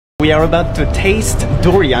We are about to taste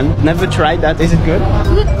durian. Never tried that. Is it good?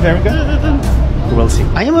 Very good. We'll see.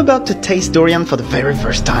 I am about to taste durian for the very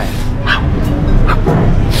first time.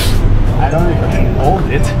 I don't know if I can hold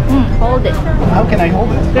it. Hold it. How can I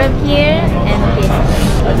hold it? Grab here and here.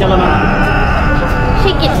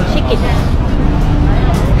 Shake it, shake it.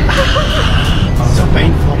 So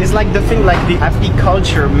painful. It's like the thing, like the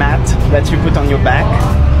apiculture mat that you put on your back.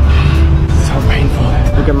 So painful.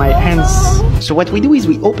 Look at my hands. So what we do is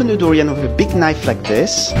we open the durian with a big knife like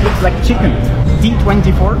this. Looks like chicken.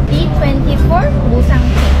 D24. D24 Musang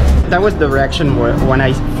King. That was the reaction when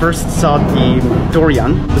I first saw the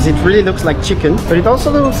durian, because it really looks like chicken, but it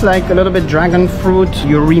also looks like a little bit dragon fruit.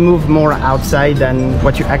 You remove more outside than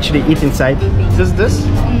what you actually eat inside. Does this?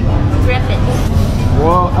 Wrap it.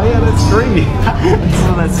 Whoa, oh yeah, that's creamy.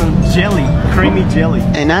 So that's some jelly, creamy jelly.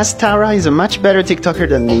 And as Tara is a much better TikToker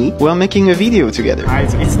than me, we're making a video together.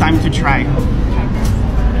 Alright, it's time to try.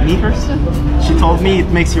 Me first? She told me it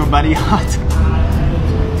makes your body hot.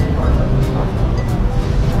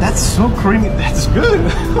 That's so creamy. That's good.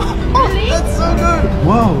 Really? That's so good.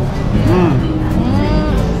 Whoa.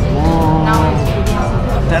 Whoa.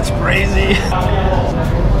 That's crazy.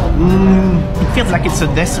 It feels like it's a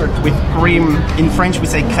dessert with cream. In French we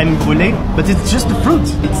say crème brûlée, but it's just the fruit.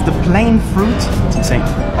 It's the plain fruit. It's insane.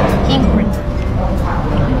 King fruit.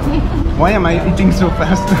 Why am I eating so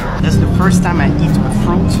fast? That's the first time I eat a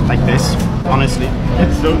fruit like this. Honestly,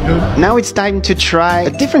 it's so good. Now it's time to try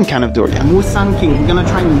a different kind of durian. Musang King. We're gonna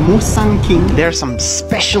try Musang King. There are some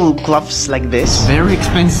special gloves like this. Very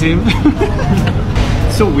expensive.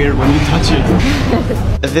 So weird when you touch it.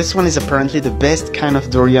 This one is apparently the best kind of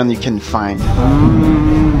durian you can find.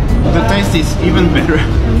 The taste is even better,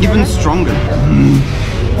 even stronger.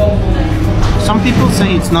 Some people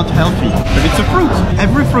say it's not healthy, but it's a fruit.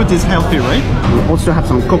 Every fruit is healthy, right? We also have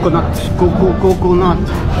some coconut. Coconut.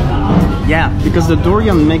 Yeah, because the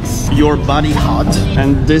durian makes your body hot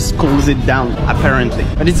and this cools it down, apparently.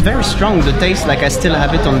 But it's very strong, the taste, like I still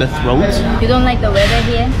have it on the throat. You don't like the weather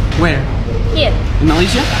here? Where? Here. In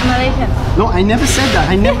Malaysia? Malaysia. No, I never said that.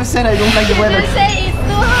 I never said I don't like the weather. You say it's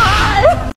too hot.